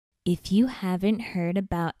If you haven't heard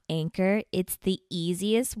about Anchor, it's the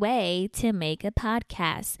easiest way to make a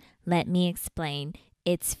podcast. Let me explain.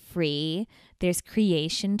 It's free. There's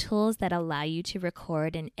creation tools that allow you to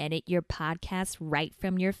record and edit your podcast right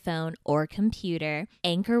from your phone or computer.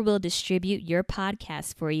 Anchor will distribute your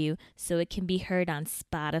podcast for you so it can be heard on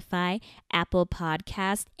Spotify, Apple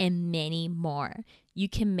Podcasts, and many more. You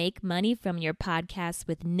can make money from your podcast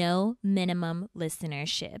with no minimum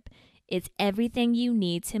listenership. It's everything you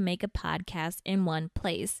need to make a podcast in one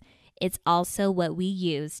place. It's also what we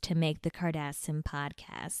use to make the Kardasim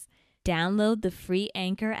Podcast. Download the free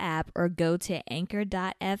Anchor app or go to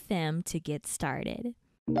anchor.fm to get started.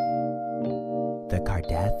 The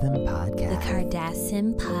Kardasim Podcast. The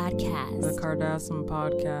Kardasim Podcast. The Kardasim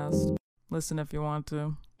Podcast. Listen if you want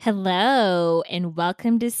to. Hello, and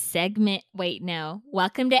welcome to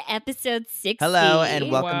welcome to episode 60. Hello, and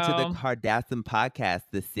welcome to the Kardasim Podcast,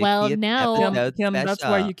 the 60th episode Kim, special. that's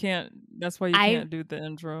why you can't do the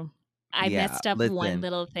intro. I messed up one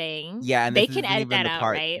little thing. Yeah, and they this can isn't edit even that the out,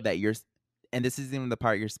 part right? and this isn't even the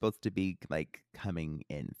part you're supposed to be like coming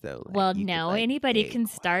in. So, like, well, you no, could, like, anybody stay can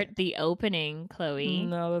quiet. start the opening, Khloe.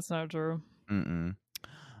 No, that's not true.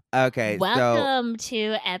 Okay, Welcome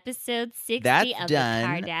to episode 60 that's of done.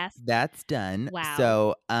 the Kardasim. That's done. Wow.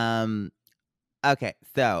 So, okay,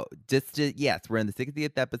 so yes, we're in the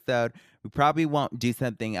 60th episode. We probably won't do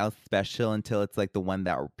something else special until it's like the one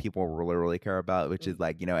that people really, really care about, which is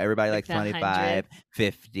like, everybody likes Like the 25,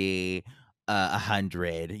 50,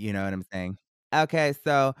 100. You know what I'm saying? Okay,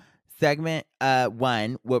 so segment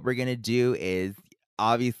 1, what we're going to do is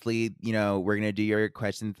obviously, we're going to do your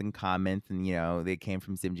questions and comments, and, they came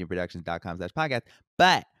from simgmproductions.com/podcast.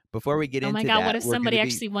 But before we get into that, oh my God, what if somebody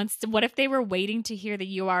actually wants to, what if they were waiting to hear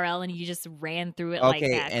the URL and you just ran through it like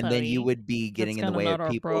that, and Khloe? then you would be getting in the way of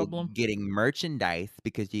people getting merchandise,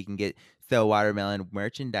 because you can get So Watermelon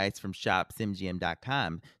merchandise from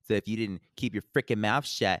shopsimgm.com. So if you didn't keep your freaking mouth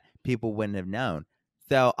shut, people wouldn't have known.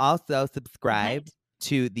 So also subscribe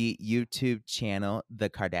to the YouTube channel, the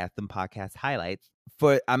Kardasim Podcast Highlights.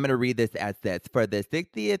 I'm going to read this as this. For the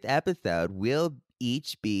 60th episode, we'll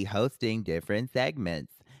each be hosting different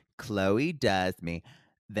segments. Khloe does me,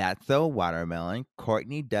 That's So Watermelon.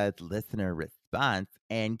 Kourtney does listener response.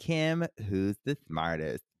 And Kim, who's the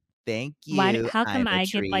smartest? Thank you. How come I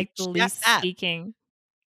get like the least speaking?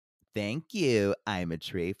 Thank you, I'm a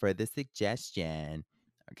tree, for the suggestion.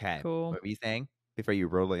 Okay. Cool. What were you saying before you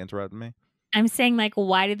rudely interrupted me? I'm saying, like,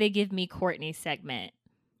 why did they give me Kourtney's segment?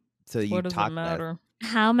 So you what does talk it matter?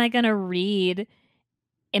 How am I going to read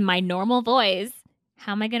in my normal voice?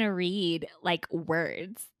 How am I going to read like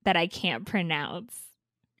words that I can't pronounce?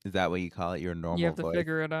 Is that what you call it? Your normal voice? You have to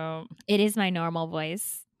figure it out. It is my normal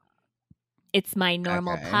voice. It's my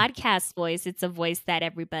normal podcast voice. It's a voice that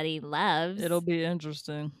everybody loves. It'll be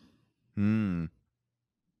interesting.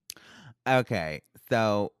 Okay,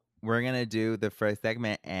 so we're going to do the first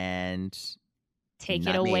segment and take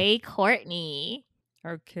it away, Kourtney.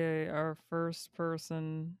 Okay, our first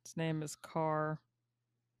person's name is Car.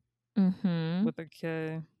 With a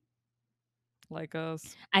K. Like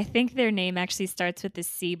us. I think their name actually starts with a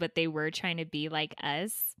C, but they were trying to be like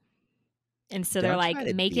us. And so they're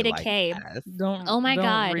like, make it a K. Oh my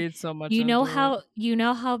God. Read so much. You know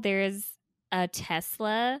how there's a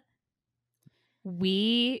Tesla?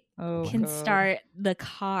 We can start the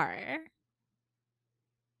car.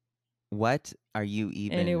 What are you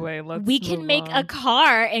even? Anyway, we can make a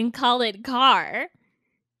car and call it Car.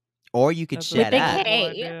 Or you could shut up.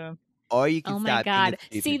 Or you can oh my God.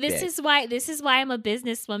 See, this is why I'm a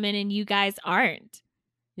businesswoman and you guys aren't.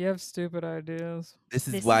 You have stupid ideas. This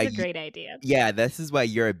is a great idea. Yeah, this is why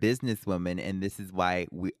you're a businesswoman, and this is why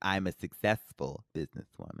I'm a successful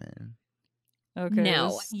businesswoman. Okay.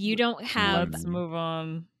 No, you don't have. Let's move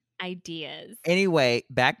on. Ideas. Anyway,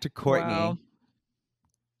 back to Kourtney. Wow.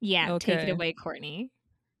 Yeah, take it away, Kourtney.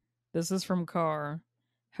 This is from Car.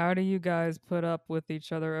 How do you guys put up with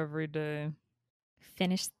each other every day?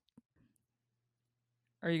 Finish.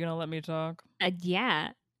 Are you gonna let me talk?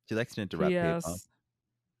 Yeah. She likes to interrupt people.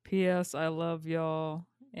 P.S. I love y'all,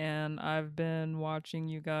 and I've been watching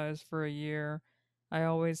you guys for a year. I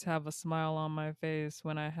always have a smile on my face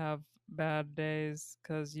when I have bad days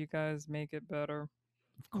because you guys make it better.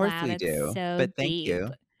 Of course we do. So but thank deep. you.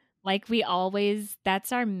 Like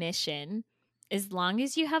that's our mission. As long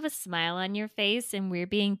as you have a smile on your face and we're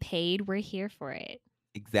being paid, we're here for it.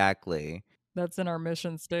 Exactly. That's in our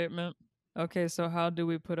mission statement. Okay, so how do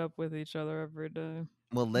we put up with each other every day?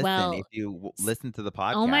 Well, listen, if you listen to the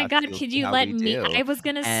podcast. Oh my God, could you let me? I was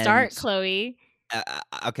going to start, Khloe.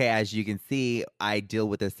 Okay, as you can see, I deal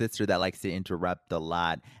with a sister that likes to interrupt a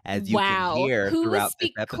lot, as you can Wow. hear Who was throughout this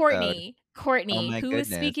episode. Kourtney? Oh Kourtney, my who was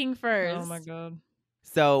goodness. speaking Oh my first? god.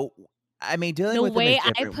 So, I mean, dealing The with him is way I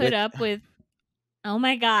different put with up with Oh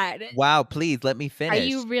my god. Wow, please let me Are finish.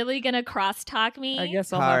 you really gonna crosstalk I me?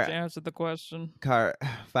 guess I'll have to answer the question.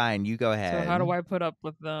 Fine, you go So how do ahead. I put up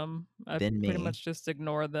with them? I Then pretty me. much just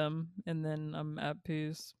ignore them and then I'm at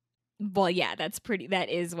peace. Well, yeah, that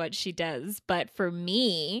is what she does. But for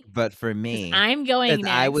me, But for 'cause me, I'm because going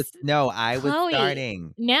I was next. Khloe,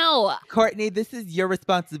 starting. no. Kourtney, this is your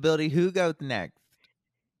responsibility. Who goes next?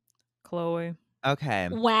 Khloe. Okay.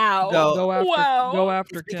 Wow. Go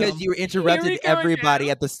after It's because Kim. you Here interrupted we go everybody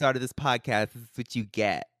now. at the start of this podcast. This is what you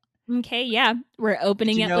get. Okay, yeah. We're But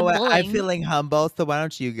opening you up know with what? I'm bullying. feeling humble, so why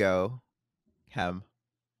don't you go, Kim?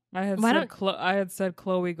 I had Why said don't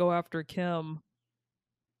Khloe go after Kim.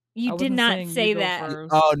 you I did wasn't not saying you say go that.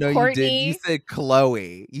 first. Oh, no, you didn't. You Kourtney, said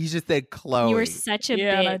Khloe. You just said you were Khloe. such a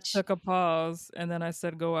Yeah, and I bitch. took a pause and then I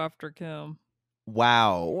said go after Kim.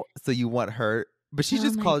 Wow. So you want her, but she Oh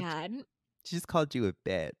just my god. you a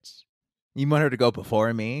bitch. You want her to go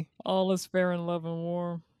before me? All is fair in love and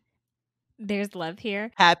war. There's love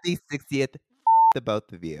here. Happy 60th to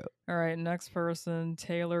both of you. All right, next person,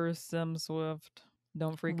 Taylor Swift.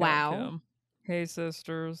 Don't freak out, Wow. Kim. Hey,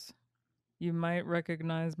 sisters. You might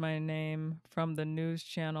recognize my name from the news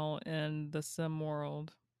channel in the Sim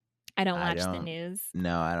world. I don't watch the news.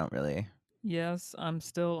 No, I don't really. Yes, I'm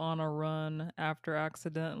still on a run after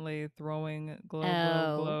accidentally throwing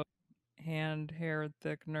glow hand hair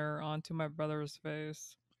thickener onto my brother's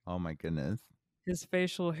face. Oh my goodness. His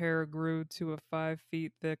facial hair grew to a 5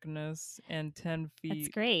 feet thickness and 10 That's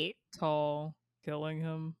feet great. tall, killing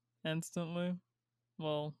him instantly.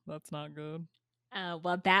 Well, that's not good.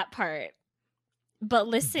 Well, that part. But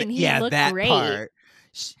listen, he yeah, looked that great. part.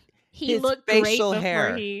 He His looked facial great hair,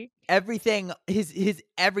 before he. everything, his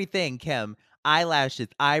everything, Kim. Eyelashes,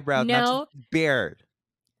 eyebrows, not No, just beard.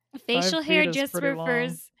 facial 5 hair feet is just pretty long.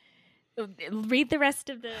 refers. Read the rest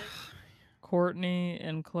of the. Kourtney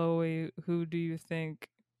and Khloe, who do you think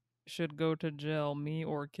should go to jail, me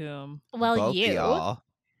or Kim? Well, Both of you. y'all.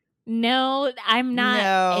 No, I'm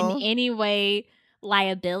not in No. any way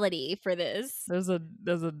liability for this. There's a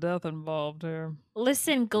death involved here.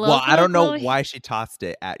 Listen, Well, I don't know why she tossed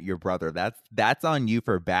it at your brother. That's on you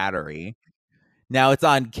for battery. Now it's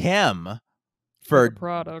on Kim for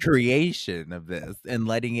creation of this and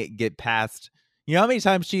letting it get past. You know how many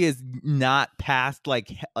times she has not passed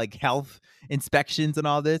like health inspections and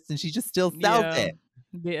all this, and she just still sells it.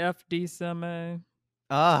 The FDSMA.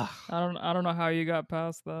 Ugh. I don't know how you got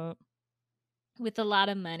past that. With a lot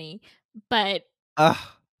of money, but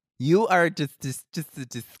you are just a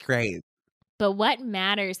disgrace. But what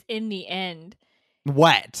matters in the end?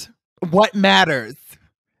 What matters?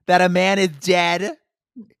 That a man is dead?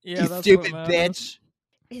 Yeah, you that's stupid what bitch.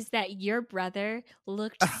 Is that your brother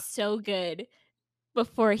looked so good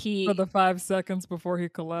before he for the 5 seconds before he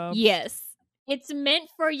collapsed? Yes. It's meant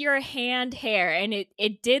for your hand hair and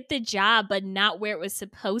it did the job, but not where it was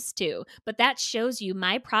supposed to. But that shows you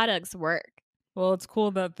my products work. Well, it's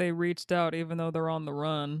cool that they reached out even though they're on the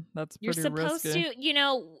run. That's pretty risky. You're supposed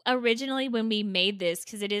to, originally when we made this,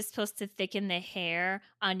 because it is supposed to thicken the hair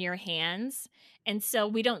on your hands. And so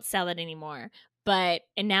we don't sell it anymore. And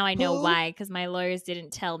now I know why, because my lawyers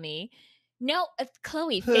didn't tell me. No,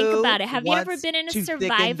 Khloe, think about it. Have you ever been in a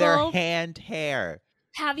survival? Their hand hair.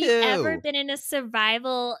 Have you ever been in a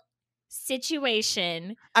survival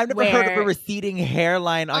situation? I've never heard of a receding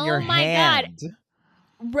hairline on your hand.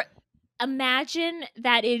 Oh my god! Imagine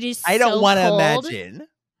that it is. I don't want to imagine.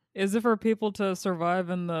 Is it for people to survive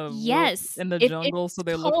in the jungle so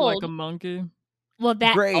they look like a monkey? Well,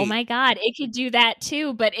 oh my god, it could do that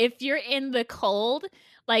too. But if you're in the cold,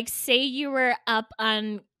 like say you were up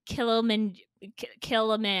on Kiliman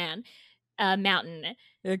mountain.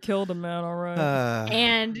 It killed a man, all right.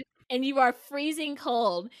 And you are freezing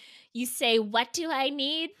cold. You say, "What do I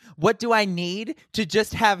need? What do I need to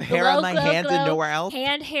just have hair on my hands and nowhere else?"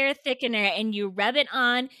 Hand hair thickener, and you rub it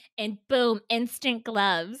on, and boom, instant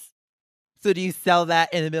gloves. So do you sell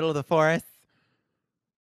that in the middle of the forest?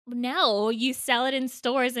 No, you sell it in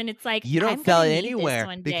stores, and it's like you don't sell it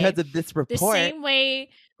anywhere because of this report.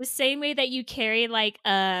 The same way that you carry like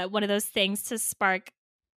one of those things to spark,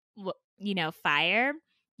 fire.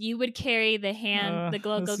 You would carry the glow hand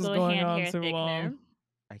hair thickener. Long.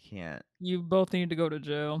 I can't. You both need to go to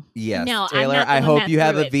jail. Yes, no, Taylor. I hope you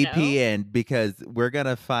have a VPN because we're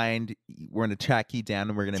gonna track you down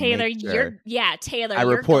and we're gonna. Taylor, make sure Taylor,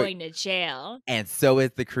 you're going to jail. And so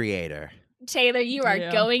is the creator. Taylor, you are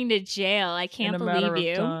going to jail. I can't believe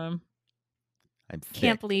you. Time. I'm sick.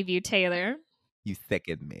 Can't believe you, Taylor. You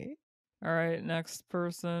sicken me. All right, next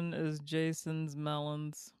person is Jason's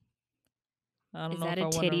Melons. I don't Is know that if a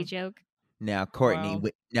I titty want to. joke? Now, Kourtney.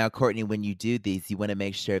 Wow. Kourtney, when you do these, you want to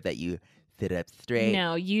make sure that you sit up straight.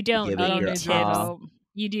 No, you don't give I it don't need your need your tips. help.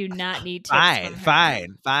 You do not need tips from her.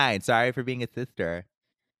 Fine. Sorry for being a sister.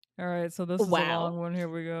 All right, so this is a long one. Here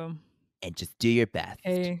we go. And just do your best.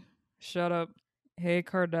 Hey, shut up. Hey,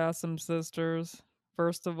 Kardasim sisters.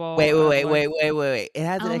 First of all, wait. It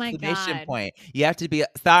has an exclamation point. You have to be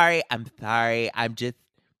sorry. I'm sorry. I'm just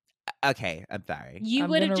okay. I'm sorry. You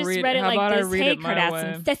would have just read it like this. Hey,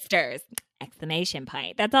 Kardashian sisters! Exclamation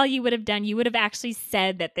point. That's all you would have done. You would have actually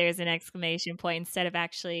said that there's an exclamation point instead of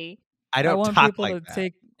actually. I don't want talk people like to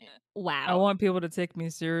that. Wow. I want people to take me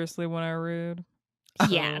seriously when I read.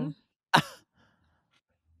 Yeah.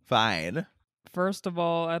 Fine. First of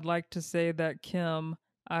all, I'd like to say that Kim,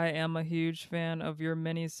 I am a huge fan of your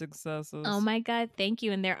many successes. Oh my God, thank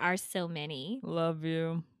you. And there are so many. Love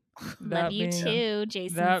you. Love you too,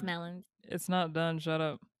 Jason's Melons. It's not done. Shut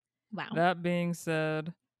up. Wow. That being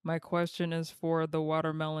said, my question is for the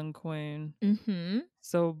Watermelon Queen. Mm-hmm.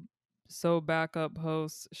 So backup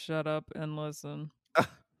hosts, shut up and listen.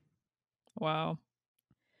 Wow.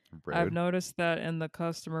 Rude. I've noticed that in the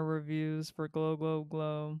customer reviews for Glow Glow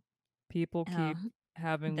Glow, people keep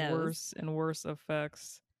having worse and worse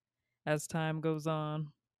effects as time goes on.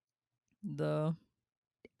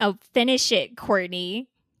 Oh, finish it, Kourtney.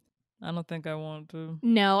 I don't think I want to.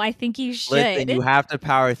 No, I think you should. Listen, you have to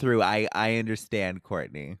power through. I understand,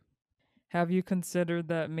 Kourtney. Have you considered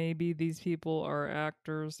that maybe these people are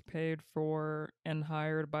actors paid for and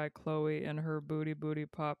hired by Khloe and her booty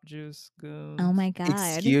pop juice goons? Oh my God.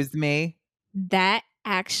 Excuse me? That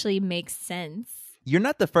actually makes sense. You're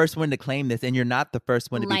not the first one to claim this, and you're not the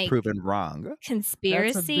first one to be proven wrong.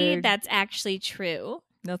 Conspiracy? That's actually true.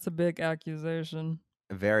 That's a big accusation.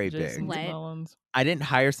 Very big. What? I didn't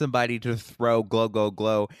hire somebody to throw Glow Glow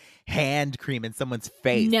Glow hand cream in someone's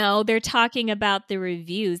face. No, they're talking about the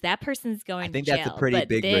reviews. That person's going to jail. I think that's a pretty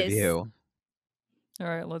big review. All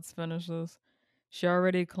right, let's finish this. She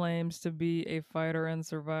already claims to be a fighter and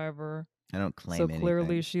survivor. I don't claim so anything.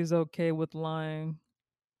 Clearly she's okay with lying.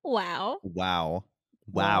 Wow.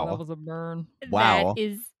 That was a burn. Wow. That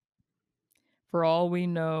is. For all we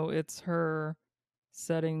know, it's her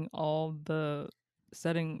setting all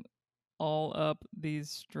up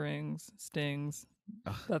these stings.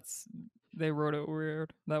 Ugh. They wrote it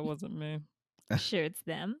weird. That wasn't me. Sure, it's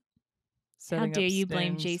them. How dare you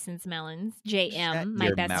blame Jason's Melons? JM,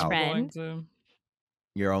 my best friend.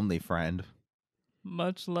 Your only friend.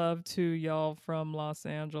 Much love to y'all from Los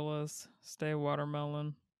Angeles. Stay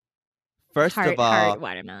watermelon. First of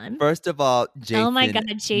all, Jason. Oh my God,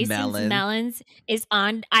 Jason's Melons is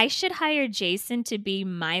on. I should hire Jason to be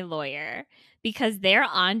my lawyer because they're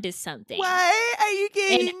on to something. Why are you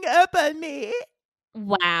getting up on me?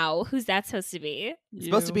 Wow, who's that supposed to be? It's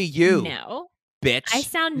supposed to be you. No, bitch. I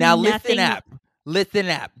sound now. Nothing... Listen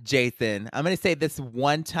up, Jason. I'm gonna say this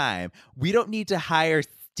one time. We don't need to hire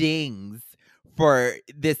stings for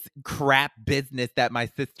this crap business that my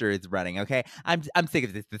sister is running, okay? I'm sick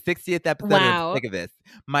of this. The 60th episode, I'm sick of this.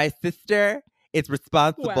 My sister is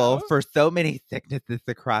responsible for so many sicknesses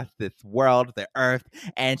across this world, the earth,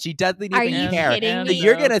 and she doesn't even care. So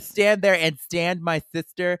you're going to stand there and stand my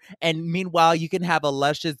sister, and meanwhile, you can have a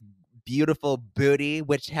luscious, beautiful booty,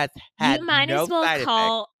 which has had no side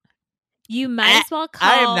effects. You might as well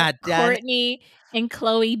call Kourtney and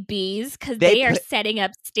Khloe bees because they are setting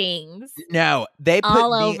up stings. No, they put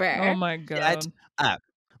all me over. Oh my God. Shut up.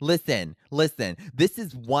 Listen. This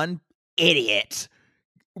is one idiot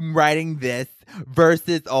writing this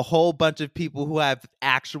versus a whole bunch of people who have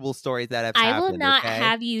actual stories that have happened. I will not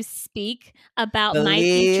have you speak about my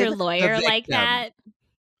future lawyer like that.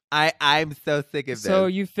 I'm so sick of this. So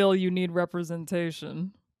you feel you need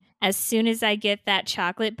representation. As soon as I get that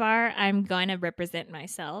chocolate bar, I'm going to represent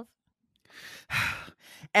myself.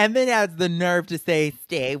 And then has the nerve to say,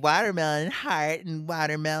 stay watermelon heart and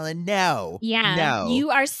watermelon no. Yeah. No.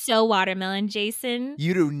 You are so watermelon, Jason.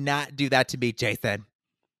 You do not do that to me, Jason.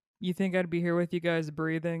 You think I'd be here with you guys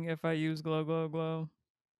breathing if I use Glow Glow Glow?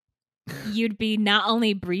 You'd be not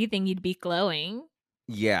only breathing, you'd be glowing.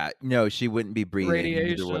 Yeah. No, she wouldn't be breathing.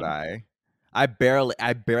 Radiation. Neither would I. I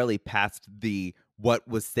barely passed the what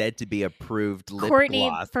was said to be approved lip Kourtney,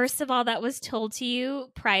 gloss. First of all, that was told to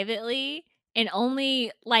you privately, and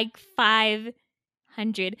only like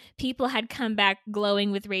 500 people had come back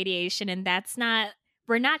glowing with radiation, and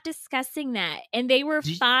we're not discussing that. And they were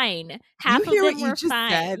fine. Half of them were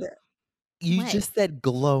fine. Said? You just said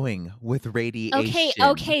glowing with radiation.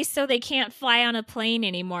 Okay, so they can't fly on a plane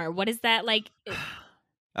anymore. What is that like?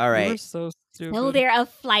 All right. You're so stupid. So they're a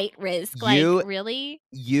flight risk. Really?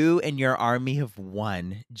 You and your army of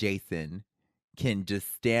one, Jason, can just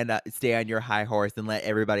stay on your high horse and let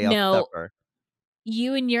everybody else suffer.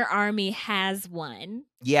 You and your army has one.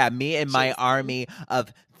 Yeah, me and my army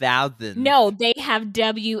of thousands. No, they have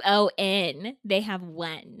WON. They have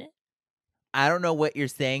one. I don't know what you're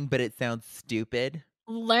saying, but it sounds stupid.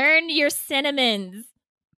 Learn your synonyms.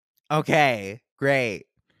 Okay, great.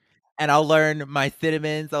 And I'll learn my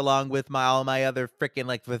cinnamons along with all my other freaking,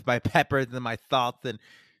 like, with my peppers and my salts and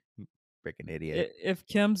freaking idiot. If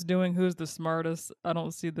Kim's doing Who's the Smartest, I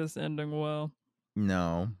don't see this ending well.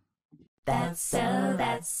 No. That's so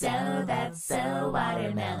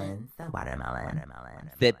watermelon.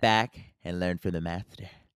 Sit back and learn from the master.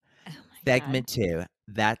 Oh Segment 2.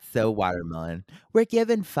 That's so watermelon. We're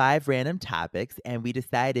given 5 random topics, and we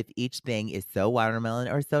decide if each thing is so watermelon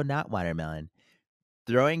or so not watermelon.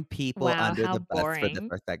 Throwing people under the bus for the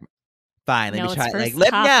first segment. Fine, let me try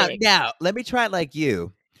it let me try it like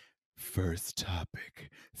you. First topic,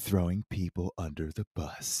 throwing people under the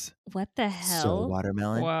bus. What the hell? So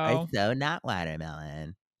watermelon Wow. or so not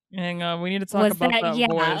watermelon. Hang on, we need to talk about that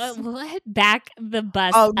voice. What? Back the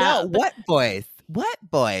bus Oh, no, up. what voice? What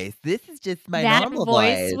voice? This is just my normal voice.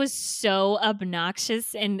 voice. That voice was so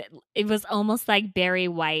obnoxious, and it was almost like Barry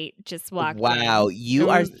White just walked in. Wow, you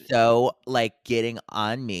are so, like, getting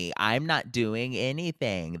on me. I'm not doing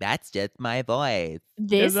anything. That's just my voice.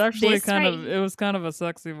 It was actually it was kind of a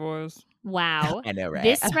sexy voice. Wow. I know, right?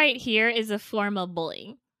 This right here is a form of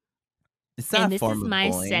bullying. It's not and a form this is of my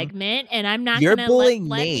bullying. segment, and I'm not You're gonna bullying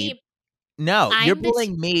let me. No, you're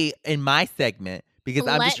bullying me in my segment because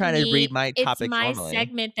I'm just trying to read my topics normally. It's my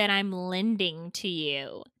segment that I'm lending to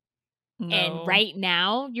you. No. And right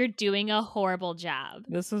now, you're doing a horrible job.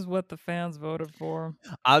 This is what the fans voted for.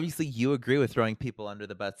 Obviously, you agree with throwing people under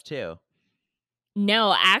the bus, too.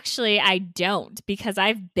 No, actually, I don't, because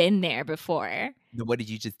I've been there before. What did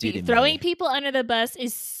you just do to me? Throwing people under the bus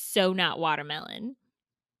is so not watermelon.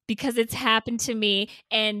 Because it's happened to me,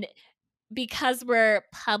 and because we're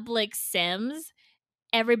public Sims,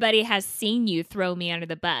 everybody has seen you throw me under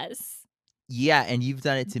the bus. Yeah, and you've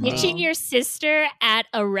done it to me. Ditching your sister at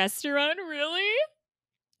a restaurant, really?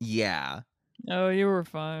 Yeah. Oh, you were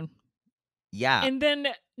fine. Yeah. And then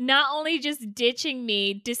not only just ditching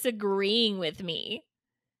me, disagreeing with me.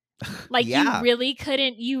 Like you really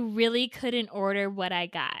couldn't order what I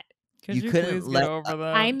got. You couldn't get over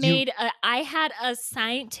that? I had a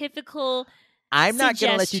scientifical I'm not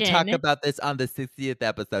going to let you talk about this on the 60th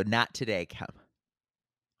episode. Not today, Kim.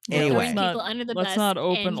 Anyway, let's not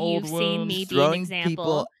open old wounds. Throwing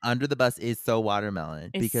people under the bus is so watermelon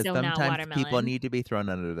because sometimes people need to be thrown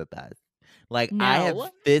under the bus. Like I have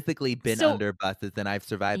physically been under buses and I've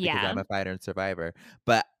survived because I'm a fighter and survivor.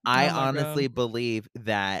 But I honestly believe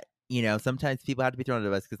that, you know, sometimes people have to be thrown under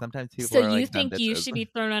the bus because sometimes people are like, so you think you should be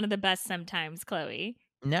thrown under the bus sometimes, Khloe?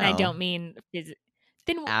 No. I don't mean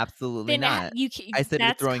then absolutely not. I said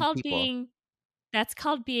that's throwing called people. That's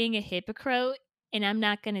called being a hypocrite, and I'm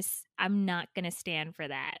not gonna stand for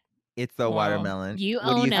that. It's so watermelon. You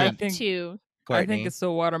own up to. Kourtney? I think it's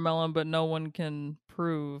so watermelon, but no one can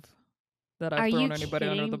prove that I've thrown anybody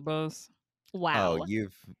under the bus. Wow. Oh,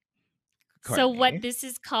 you've. Kourtney. So what this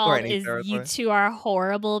is called is you two are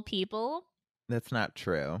horrible people. That's not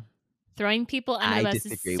true. Throwing people under the bus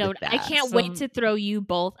is so. I can't wait to throw you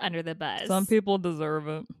both under the bus. Some people deserve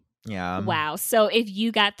it. Yeah. Wow. So if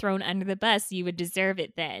you got thrown under the bus, you would deserve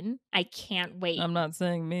it then. I can't wait. I'm not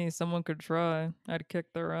saying me. Someone could try. I'd kick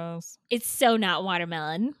their ass. It's so not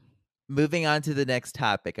watermelon. Moving on to the next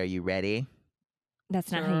topic. Are you ready?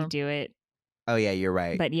 That's not how you do it. Oh, yeah, you're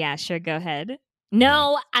right. But yeah, sure, go ahead.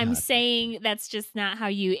 No, I'm saying that's just not how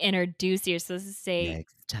you introduce. You're supposed to say,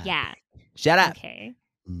 next topic. Yeah. Shut up. Okay.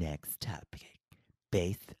 Next topic.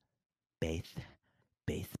 Baseballs.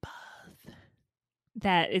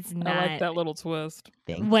 That is not. I like that little twist.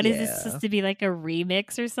 What is this supposed to be, like a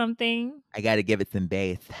remix or something? I got to give it some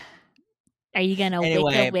bass. Are you gonna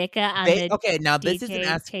wicca on the okay? Now DJ this isn't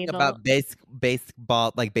asking table? about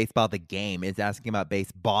baseball, like baseball the game. It's asking about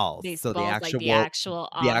baseballs. So the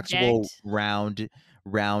actual round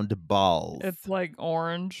balls. It's like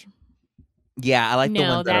orange. Yeah, I like the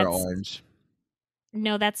ones that are orange.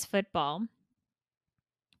 No, that's football.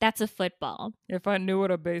 That's a football. If I knew what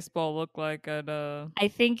a baseball looked like, I'd. I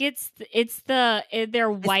think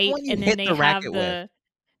they're white and then they have the.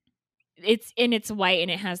 It's white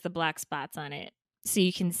and it has the black spots on it, so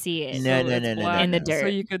you can see it. No, in the dirt. So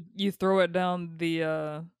you throw it down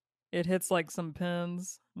the it hits like some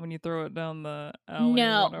pins when you throw it down the alley or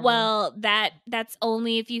No, whatever. well, that's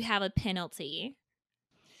only if you have a penalty.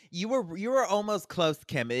 You were almost close,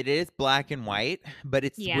 Kim. It is black and white, but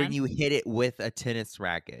it's Yeah. when you hit it with a tennis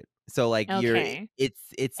racket. So like Okay. it's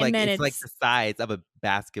And like then it's like it's- the size of a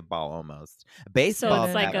basketball almost. So Baseball,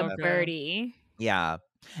 it's like a Okay. birdie. yeah.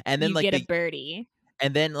 And then You like get a birdie.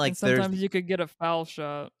 and then like And sometimes you could get a foul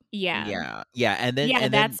shot. Yeah. yeah, and then Yeah,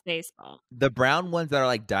 and then that's baseball. the brown ones that are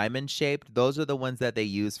like diamond shaped, those are the ones that they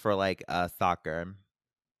use for like soccer.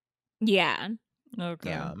 Yeah. Okay.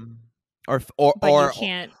 Yeah. But you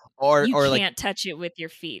can't like can't touch it with your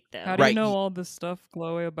feet though. How do you Right, know all this stuff,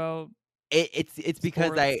 Chloe, about it's because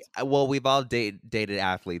sports? we've all dated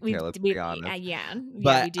athletes here, let's be honest. Yeah,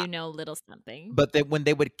 But we do know a little something. But when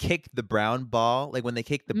they would kick the brown ball, like when they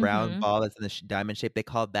kick the brown Mhm. ball that's in the diamond shape, they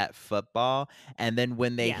called that football. And then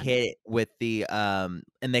when they Yeah. hit with the and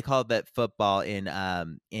they called that football in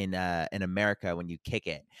America when you kick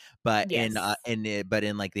it. But Yes. but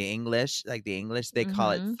in like the English they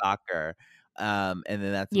call it Mhm. soccer. And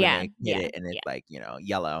then that's when Yeah, they hit yeah, it and it's yeah. like,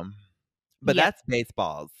 yellow. But Yep. that's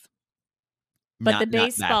baseballs. But the Not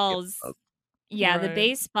baseballs, basketballs. yeah, the Right.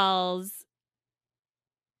 baseballs,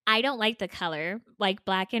 I don't like the color, like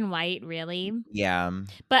black and white, really. Yeah.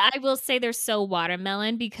 But I will say they're so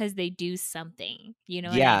watermelon because they do something. You know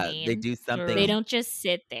what I Yeah, mean? they do something. Sure. They don't just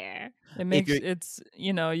sit there. It makes it's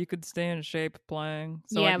you could stay in shape playing.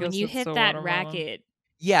 So yeah, I when guess you it's hit so that watermelon. racket.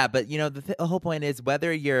 Yeah, but the whole point is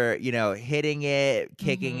whether you're, hitting it,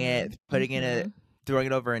 kicking it, putting it, throwing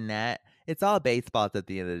it over a net, it's all baseballs at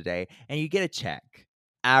the end of the day, and you get a check.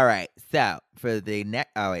 All right, so for the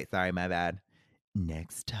next, oh wait, sorry, my bad.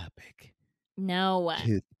 Next topic. No.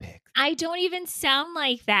 Toothpicks. I don't even sound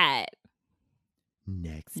like that.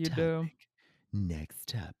 Next You topic. do. Next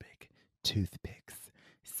topic. Toothpicks.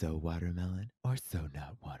 So watermelon or so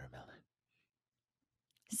not watermelon?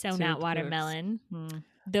 So not Toothpicks. watermelon.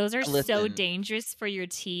 Those are so Listen. dangerous for your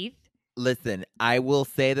teeth. Listen, I will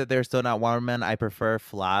say that they're so not watermelon. I prefer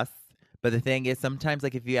floss. But the thing is, sometimes,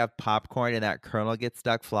 like, if you have popcorn and that kernel gets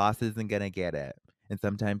stuck, floss isn't going to get it. And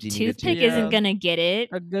sometimes you need a Toothpick Yeah. isn't going to get it.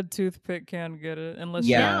 A good toothpick can get it unless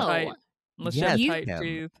Yeah. you have tight. No. Unless Yes, you have tight Kim.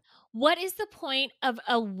 teeth. What is the point of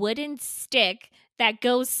a wooden stick that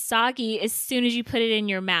goes soggy as soon as you put it in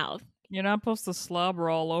your mouth? You're not supposed to slobber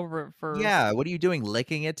all over it first. Yeah, what are you doing?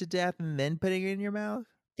 Licking it to death and then putting it in your mouth?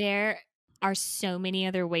 There are so many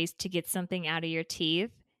other ways to get something out of your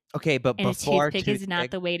teeth. Okay, but And before a toothpick is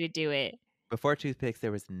not the way to do it. Before toothpicks,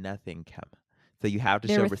 there was nothing, Kim. So you have to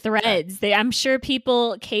there show were respect. threads. I'm sure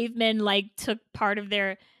cavemen, like took part of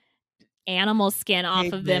their animal skin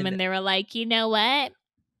off of them, and they were like, you know what?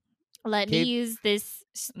 Let me use this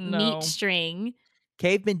meat string.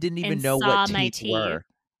 Cavemen didn't even and know saw what my teeth were.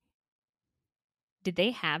 Did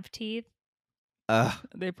they have teeth?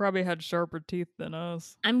 They probably had sharper teeth than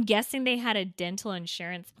us. I'm guessing they had a dental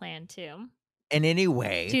insurance plan too. And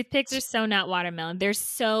anyway, toothpicks are so not watermelon. They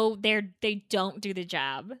don't do the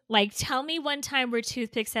job. Like, tell me one time where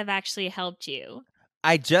toothpicks have actually helped you.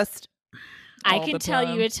 I can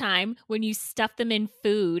tell you a time when you stuff them in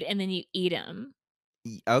food and then you eat them.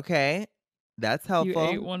 Okay, that's helpful. You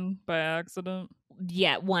ate one by accident?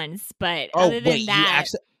 Yeah, once. But other than that,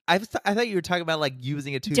 I thought you were talking about like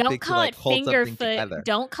using a toothpick don't call to like it hold finger something food. together.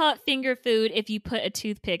 Don't call it finger food if you put a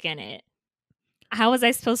toothpick in it. How was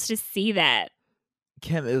I supposed to see that?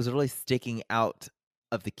 Kim, it was really sticking out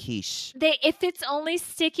of the quiche. If it's only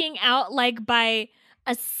sticking out like by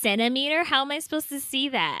a centimeter, how am I supposed to see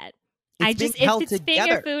that? If it's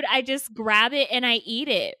finger food, I just grab it and I eat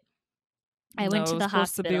it. I went to the hospital.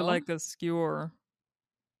 It's supposed to be like a skewer.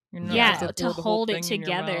 To hold it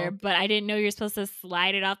together, but I didn't know you're supposed to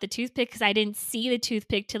slide it off the toothpick because I didn't see the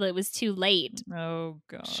toothpick till it was too late. Oh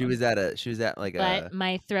god. She was at like but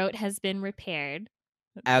my throat has been repaired.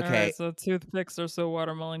 Okay. Right, so toothpicks are so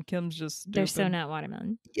watermelon. Kim's just stupid. They're so not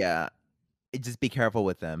watermelon. Yeah. Just be careful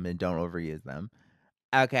with them and don't overuse them.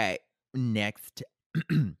 Okay. Next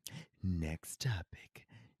topic.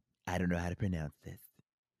 I don't know how to pronounce this.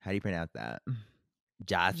 How do you pronounce that?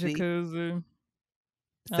 Jossie? Jacuzzi.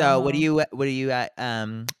 So what do you so what do you guys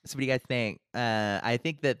think? I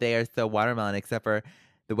think that they are so watermelon except for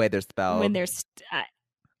the way they're spelled. When they're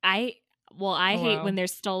I hate when they're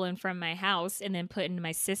stolen from my house and then put into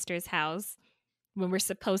my sister's house when we're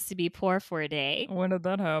supposed to be poor for a day. When did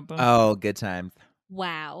that happen? Oh, good times.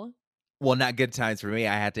 Wow. Well, not good times for me.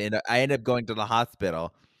 I ended up going to the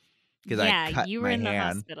hospital because I cut my hand. Yeah, you were in the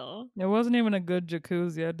hospital. It wasn't even a good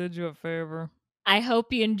jacuzzi. I did you a favor. I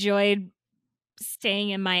hope you enjoyed staying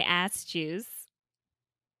in my ass juice.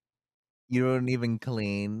 You don't even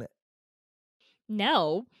clean.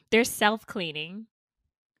 No, They're self-cleaning.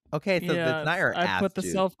 Okay, so that's not your I ass put the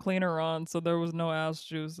juice. self-cleaner on, so there was no ass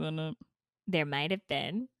juice in it. There might have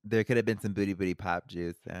been. There could have been some booty pop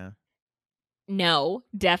juice. Yeah. No,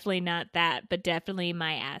 definitely not that, but definitely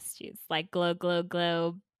my ass juice. Like glow, glow,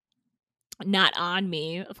 glow. Not on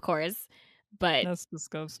me, of course, but That's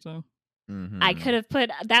disgusting. Mm-hmm. I could have put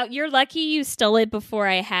that. You're lucky you stole it before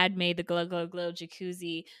I had made the glow, glow, glow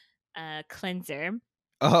jacuzzi cleanser.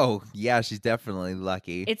 Oh, yeah, she's definitely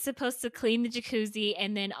lucky. It's supposed to clean the jacuzzi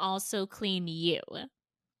and then also clean you.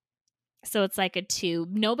 So it's like a tube.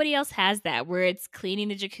 Nobody else has that where it's cleaning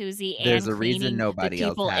the jacuzzi There's and a reason cleaning the nobody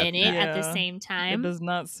else people has in it that. at the same time. It does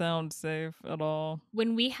not sound safe at all.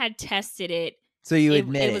 When we had tested it, So you it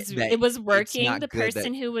admit was working. not The good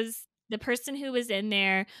person who was in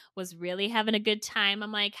there was really having a good time.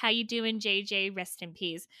 I'm like, "How you doing, JJ? Rest in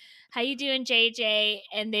peace. How you doing, JJ?"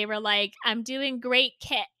 And they were like, "I'm doing great,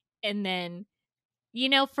 Kit." And then,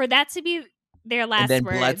 for that to be their last and then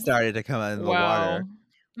words, blood started to come out of the water.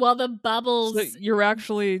 Well, the bubbles. So you're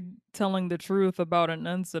actually telling the truth about an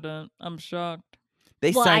incident. I'm shocked.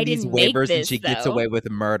 They Well, signed I these didn't make waivers and this, she gets though. away with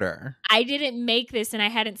murder. I didn't make this and I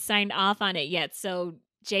hadn't signed off on it yet. So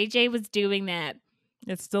JJ was doing that.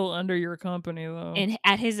 It's still under your company, though. And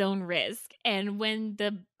at his own risk. And when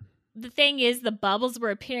the thing is, the bubbles were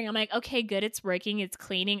appearing, I'm like, okay, good, it's working. It's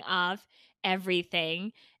cleaning off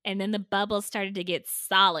everything. And then the bubbles started to get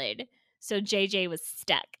solid. So JJ was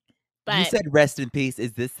stuck. But You said rest in peace.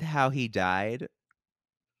 Is this how he died?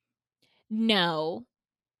 no.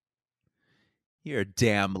 You're a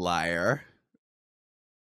damn liar.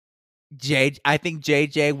 I think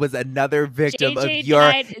JJ was another victim of your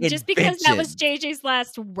died. invention. Just because that was JJ's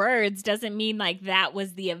last words doesn't mean like that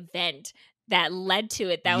was the event that led to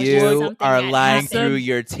it. That was just something are that lying happened. through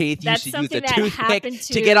your teeth. You That's should use a something that toothpick happened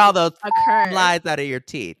to get all those occur. lies out of your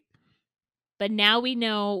teeth. But now we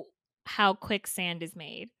know how quicksand is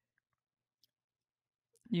made.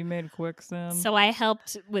 You made quicksand? So I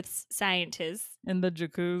helped with scientists. In the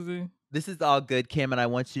jacuzzi? This is all good, Kim, and I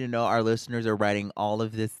want you to know our listeners are writing all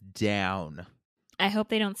of this down. I hope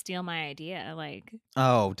they don't steal my idea.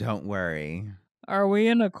 Oh, don't worry. Are we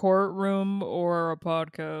in a courtroom or a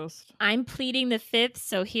podcast? I'm pleading the fifth,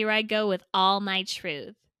 so here I go with all my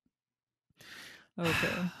truth.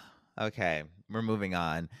 Okay. Okay, we're moving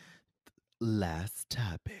on. Last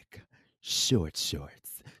topic. Short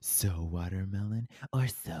shorts. So watermelon or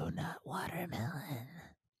so not watermelon?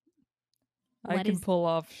 I can pull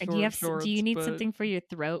off shorts. Do you need something for your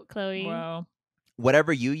throat, Khloe? Wow.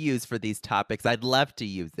 Whatever you use for these topics, I'd love to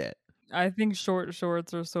use it. I think short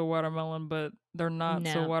shorts are so watermelon, but they're not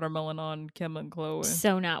so No. watermelon on Kim and Khloe.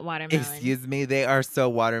 So not watermelon. Excuse me, they are so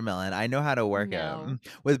watermelon. I know how to work No. them.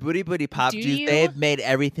 With Booty Booty Pop Do Juice, you? they've made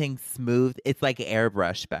everything smooth. It's like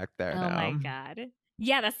airbrush back there Oh now. my God.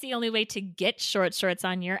 Yeah, that's the only way to get short shorts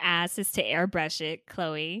on your ass is to airbrush it,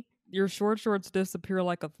 Khloe. Your short shorts disappear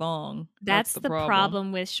like a thong. That's the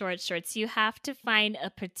problem with short shorts. You have to find a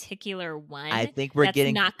particular one I think we're that's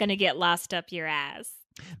getting not going to get lost up your ass.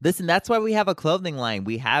 Listen, that's why we have a clothing line.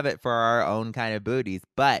 We have it for our own kind of booties.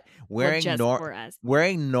 But wearing for us.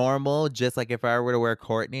 wearing normal, just like if I were to wear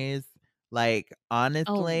Kourtney's, like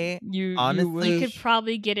honestly, You could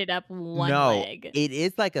probably get it up one leg. It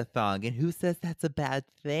is like a thong, and who says that's a bad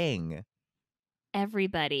thing?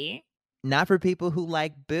 Everybody. Not for people who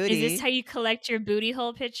like booty. Is this how you collect your booty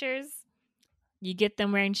hole pictures? You get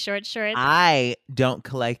them wearing short shorts? I don't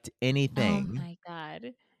collect anything. Oh my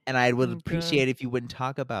God. And I would appreciate if you wouldn't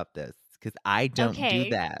talk about this because I don't do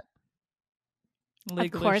that. Legally,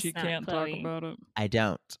 of course she not, can't Khloe. talk about it. I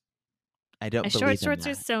don't believe Short in shorts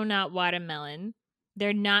that. are so not watermelon.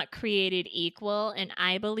 They're not created equal, and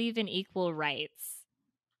I believe in equal rights.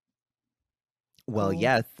 Well,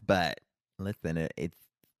 yes, but listen,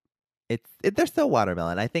 they're so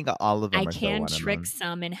watermelon. I think all of them are so watermelon. I can trick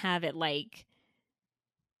some and have it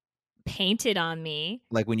painted on me.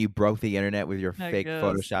 Like when you broke the internet with your fake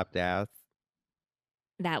photoshopped ass.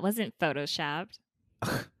 That wasn't photoshopped.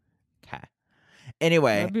 Okay.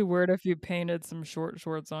 Anyway. That'd be weird if you painted some short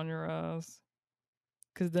shorts on your ass.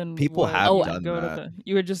 Because then people have done that.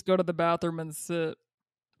 You would just go to the bathroom and sit.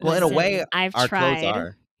 Well, in a way, I've our tried. clothes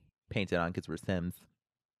are painted on because we're Sims.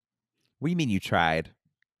 What do you mean you tried?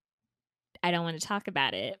 I don't want to talk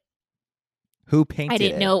about it. Who painted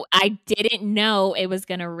it? I didn't know it was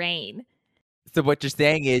going to rain. So what you're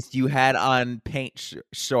saying is you had on paint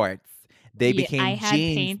shorts. They became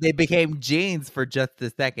jeans. They became jeans for just a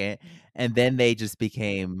second, and then they just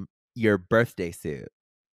became your birthday suit.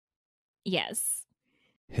 Yes.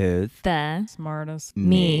 Who's the smartest?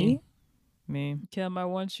 Me. Kim, I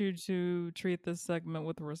want you to treat this segment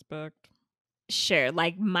with respect. Sure,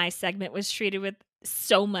 like my segment was treated with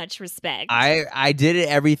so much respect. I did it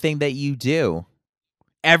everything that you do.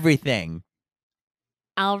 Everything.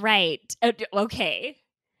 All right. Okay.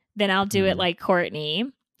 Then I'll do it like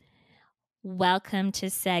Kourtney. Welcome to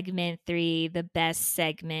segment 3, the best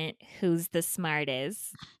segment, Who's the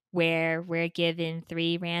Smartest, where we're given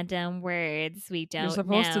 3 random words we don't know. You're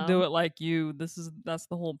supposed to do it like you. That's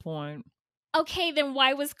the whole point. Okay, then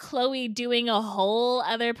why was Khloe doing a whole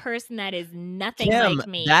other person that is nothing Kim, like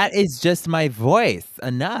me? that is just my voice.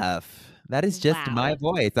 Enough. That is just my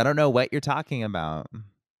Wow. voice. I don't know what you're talking about.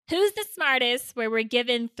 Who's the Smartest, where we're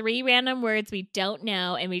given 3 random words we don't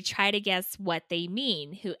know and we try to guess what they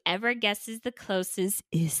mean. Whoever guesses the closest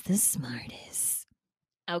is the smartest.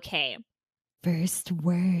 Okay. First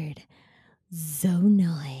word,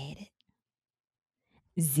 zonoid.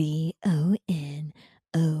 ZONOID.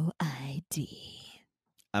 I'm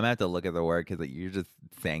going to have to look at the word because you're just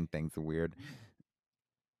saying things weird.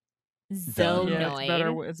 Zonoid.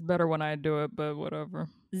 Yeah, it's better when I do it, but whatever.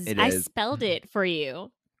 I spelled it for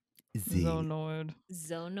you. Zonoid.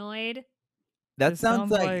 Zonoid. That It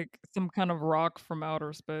sounds like some kind of rock from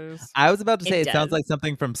outer space. I was about to say it sounds does. like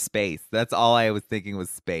something from space. That's all I was thinking was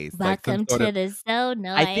space. Welcome to the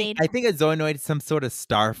zonoid. I think a zonoid is some sort of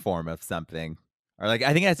star form of something. Or I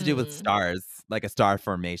think it has to do with stars, like a star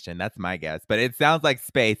formation. That's my guess. But it sounds like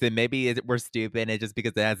space, and maybe we're stupid, and just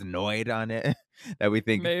because it has noid on it that we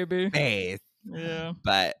think maybe space. Yeah.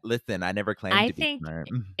 But listen, I never claimed to be smart.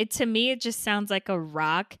 To me, it just sounds like a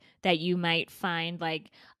rock that you might find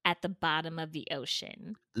like at the bottom of the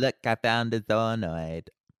ocean. Look, I found a zonoid.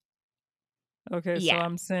 Okay, so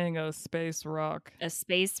I'm saying a space rock. A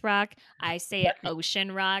space rock. I say an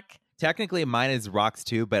ocean rock. Technically, mine is rocks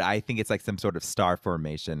too, but I think it's like some sort of star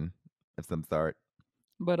formation of some sort.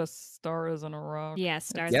 But a star isn't a rock. Yeah,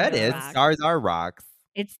 stars yeah, are it is. rock. Stars are rocks.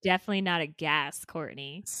 It's definitely not a gas,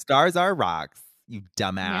 Kourtney. Stars are rocks, you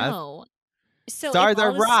dumbass. No. So stars if all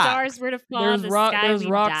are the rocks. stars were to fall in the sky, there's we'd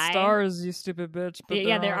rock die. stars, you stupid bitch. But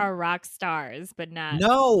there are rock stars, but not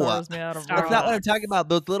stars made out of that's not what I'm talking about.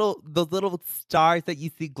 Those little stars that you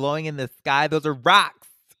see glowing in the sky, those are rocks.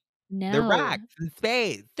 No. They're rocks in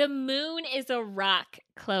space. The moon is a rock,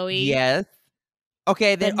 Khloe. Yes.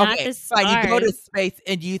 Okay, then but not the stars. fine. You go to space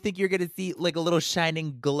and you think you're gonna see like a little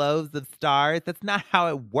shining glows of stars. That's not how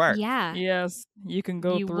it works. Yeah. Yes, you can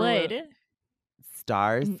go through it.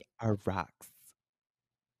 Stars are rocks.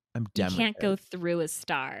 I'm done. You can't go through a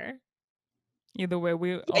star. Either way,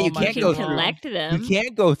 you can't go collect them. You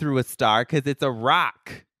can't go through a star because it's a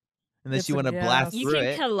rock. Unless you want to blast you through it.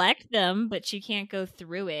 You can collect them, but you can't go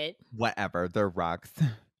through it. Whatever, they're rocks.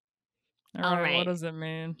 All right, what does it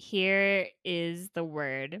mean? Here is the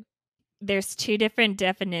word. There's 2 different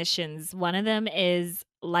definitions. One of them is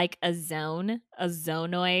like a zone, a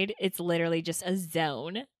zonoid. It's literally just a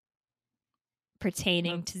zone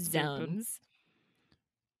pertaining to zones.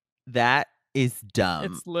 That is dumb.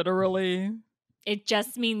 It's literally. It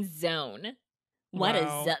just means zone. What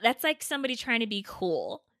is that's like somebody trying to be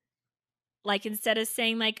cool. Like instead of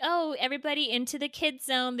saying like, oh, everybody into the kid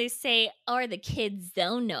zone, they say, or the kid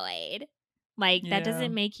zonoid. Like that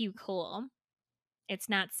doesn't make you cool. It's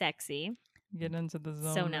not sexy. Get into the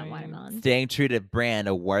zone. So not watermelon. Staying true to brand,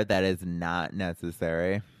 a word that is not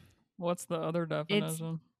necessary. What's the other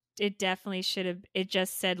definition? It definitely should have. It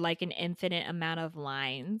just said like an infinite amount of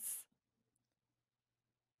lines.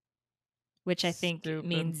 Which I think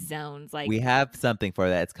means zones. Like we have something for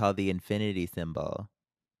that. It's called the infinity symbol.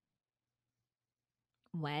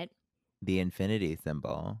 What? The infinity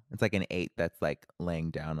symbol. It's like an 8 that's like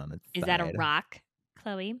laying down on its side. Is that a rock,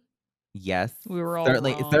 Khloe? Yes. We were all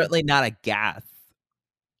certainly not a gas.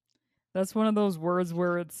 That's one of those words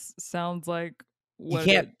where it sounds like you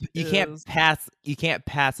can't pass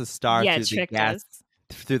a star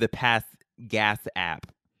through the pass gas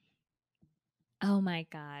app. Oh my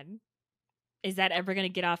God. Is that ever going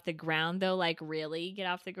to get off the ground though? Like really get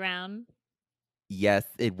off the ground? Yes,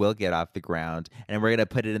 it will get off the ground. And we're going to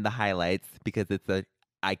put it in the highlights because it's an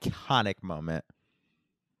iconic moment.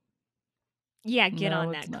 Yeah, get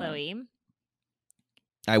on that, Khloe.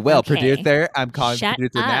 I will. Okay. Producer, I'm calling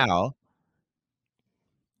producer now.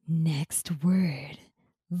 Next word.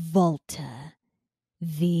 Volta.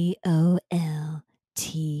 VOLTA.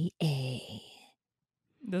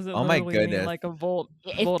 Does it mean like a volt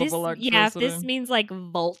of electricity? Yeah, if this means like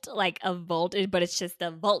volt, like a volt, but it's just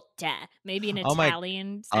a volta. Maybe an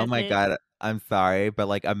Italian says Oh my God. I'm sorry, but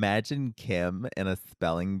like imagine Kim in a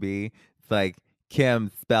spelling bee. It's like,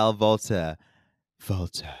 Kim, spell volta.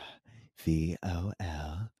 Volta.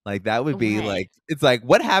 VOL. Like that would be like, it's like,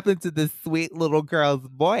 what happened to this sweet little girl's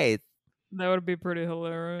voice? That would be pretty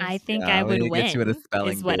hilarious. I think I would win,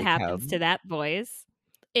 is what happens comes. to that voice.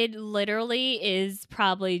 It literally is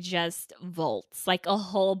probably just volts, like a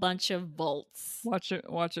whole bunch of volts. Watch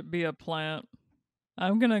it be a plant.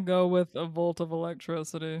 I'm gonna go with a volt of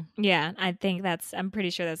electricity. Yeah, I'm pretty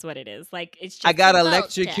sure that's what it is. Like, it's just I got a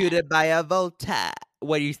electrocuted by a volta.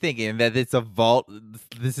 What are you thinking? That it's a volt?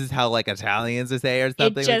 This is how like Italians would say or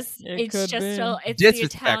something? It's disrespectful.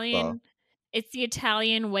 It's the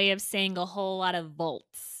Italian way of saying a whole lot of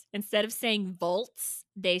volts. Instead of saying volts,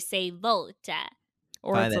 they say volta.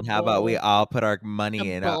 Or Fine, then how about we all put our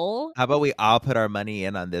money in? Bowl? How about we all put our money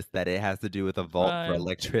in on this, that it has to do with a volt for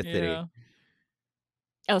electricity? Yeah.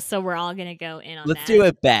 Oh, so we're all gonna go in on Let's that. do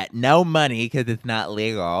a bet. No money because it's not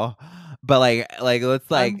legal. But let's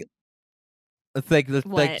do a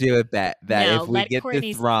bet that if we get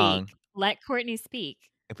this wrong, let Kourtney speak.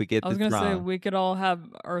 If we get I was this gonna wrong, say we could all have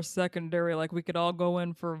our secondary. Like we could all go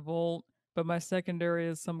in for volt, but my secondary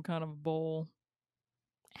is some kind of bowl.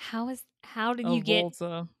 How did you get?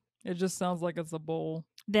 Volta. It just sounds like it's a bowl.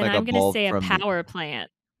 Then I'm gonna say a power plant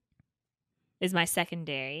is my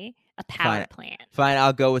secondary. A power plant. Fine,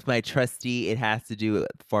 I'll go with my trustee. It has to do with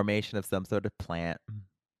the formation of some sort of plant.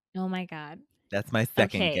 Oh my God. That's my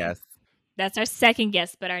second guess. That's our second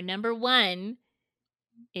guess, but our number one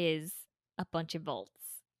is a bunch of volts.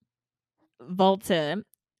 Volta,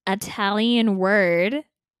 Italian word.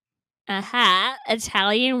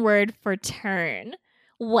 Italian word for turn.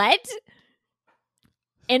 What?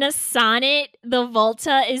 In a sonnet, the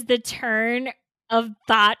volta is the turn of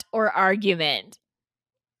thought or argument.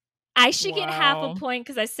 I should get half a point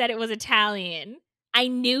because I said it was Italian. I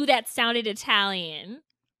knew that sounded Italian.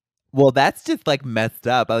 Well, that's just like messed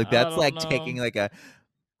up. Like that's like taking like a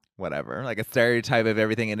whatever, like a stereotype of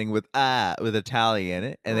everything ending with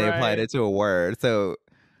Italian, and they applied it to a word. So,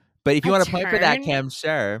 but if you want to point for that, Cam,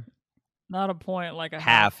 sure. Not a point, like a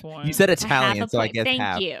half point. You said Italian, so I guess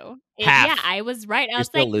half. Thank you. Half. Yeah, I was right. I was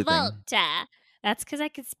like, volta. That's because I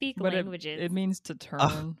could speak languages. It means to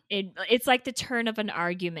turn. It's like the turn of an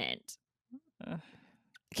argument.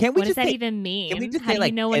 What does that even mean? Can we just How say, do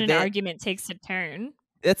you know when an argument takes a turn?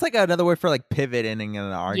 It's like another word for like pivot ending in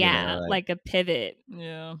an argument. Yeah, like a pivot.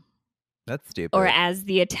 Yeah. That's stupid. Or as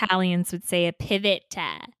the Italians would say, a pivot.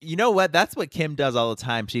 You know what? That's what Kim does all the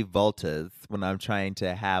time. She voltas when I'm trying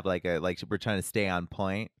to have we're trying to stay on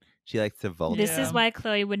point. She likes to volta. This is why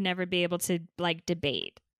Khloe would never be able to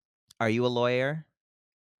debate. Are you a lawyer?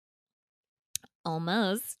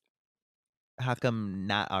 Almost. How come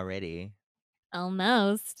not already?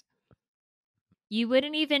 Almost. You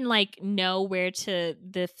wouldn't even know where to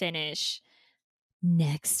the finish.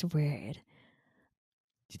 Next word.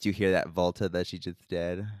 Did you hear that volta that she just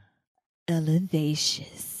did?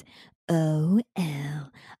 Elevacious. OLIVACEOUS.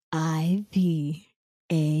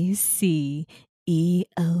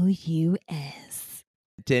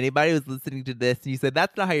 To anybody who's listening to this and you said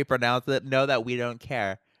that's not how you pronounce it, know that we don't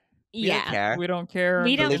care. We don't care. We don't care.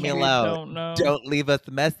 Leave me alone. Don't leave us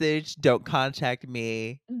a message. Don't contact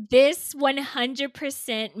me. This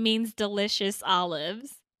 100% means delicious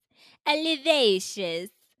olives. Elevacious.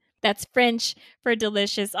 That's French for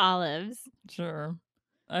delicious olives. Sure.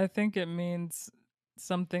 I think it means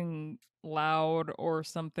something loud or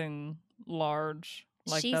something large.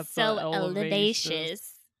 Like She's that's so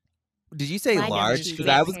elevacious. Did you say large? Because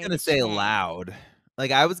I was going to say loud.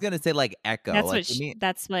 I was going to say echo.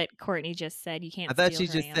 That's what Kourtney just said. You can't I thought she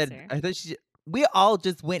just said, we all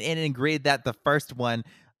just went in and agreed that the first one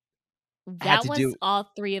that was all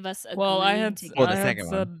three of us agreeing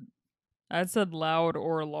I had said loud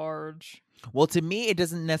or large. Well, to me, it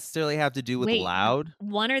doesn't necessarily have to do with loud.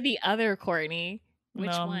 One or the other, Kourtney. Which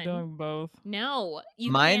one? I'm doing both. No,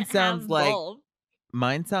 mine sounds like both.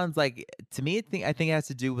 Mine sounds like, to me, I think it has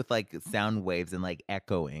to do with sound waves and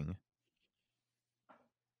echoing.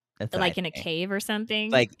 That's like in a cave or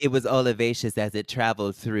something. It was olivacious as it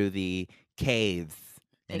traveled through the caves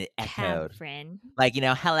and it echoed. Friend.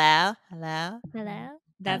 Hello.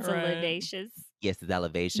 That's elevacious. Yes, it's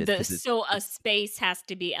elevacious. So a space has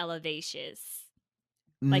to be elevacious.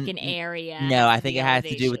 Like an area. No, I think it has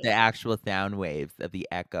to do with the actual sound waves of the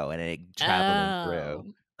echo and it traveling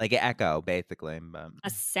through. Like an echo, basically. A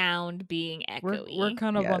sound being echoey. We're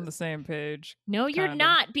kind of on the same page. No, you're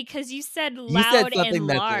not, because you said loud you said something and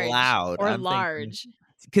that's large. loud. Or large.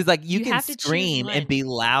 Because you can scream and be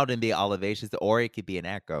loud and be olivacious, or it could be an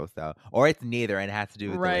echo. Or it's neither, and it has to do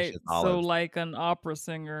with delicious olives. So an opera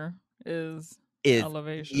singer is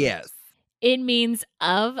elevacious. Yes. It means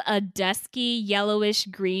of a dusky yellowish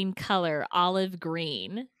green color, olive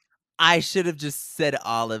green. I should have just said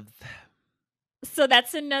olive. So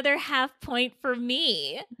that's another half point for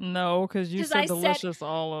me. No, because you said delicious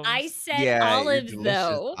olives. I said olives,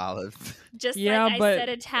 though. Olives. Just like I said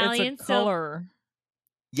Italian. It's a color.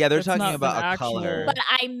 Yeah, they're talking about a color. But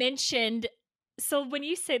I mentioned, so when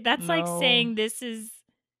you say, that's like saying this is.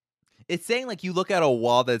 It's saying like you look at a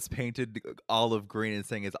wall that's painted olive green and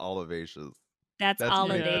saying it's olivaceous. That's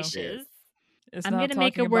olivaceous. I'm going to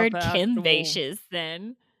make a word kimvaceous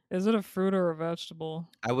then. Is it a fruit or a vegetable?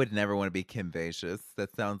 I would never want to be kimvaceous.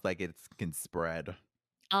 That sounds like it can spread.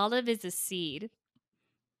 Olive is a seed.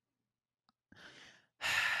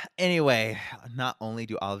 Anyway, not only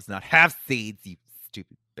do olives not have seeds, you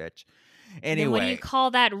stupid bitch. Anyway. Then what do you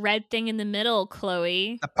call that red thing in the middle,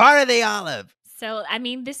 Khloe? A part of the olive. So, I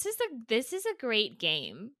mean, this is a great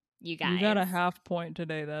game, you guys. You got a half point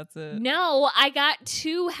today, that's it. No, I got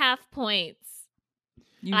 2 half points.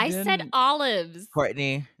 I said olives.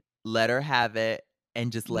 Kourtney, let her have it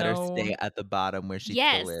and just let her stay at the bottom where she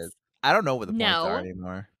still is. I don't know what the points are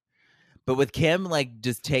anymore. But with Kim, like,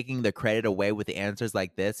 just taking the credit away with the answers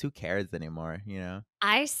like this, who cares anymore, you know?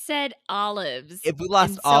 I said olives. If we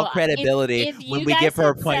lost all credibility when we give her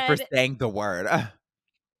a point for saying the word.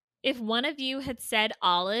 If one of you had said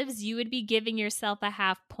olives, you would be giving yourself a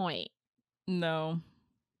half point. No.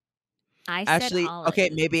 I said olives.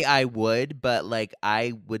 Okay, maybe I would, but, like,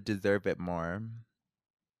 I would deserve it more.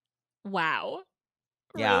 Wow.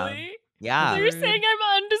 Yeah. Really? Yeah. So you're saying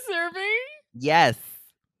I'm undeserving? Yes.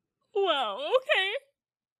 Wow.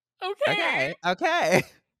 Okay.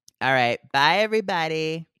 All right. Bye,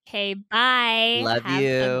 everybody. Okay, bye. Love Have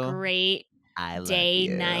you. a great day,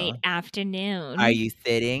 night, afternoon. Are you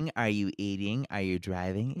sitting? Are you eating? Are you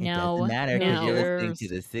driving? It doesn't matter because you're listening to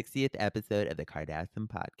the 60th episode of the Kardasim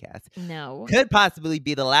Podcast. No. Could possibly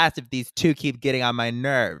be the last if these two keep getting on my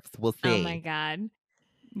nerves. We'll see. Oh, my God.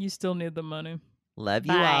 You still need the money. Love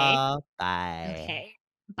you all. Bye. Okay.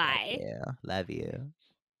 Bye. Love you.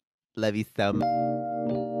 Love you so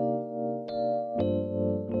much.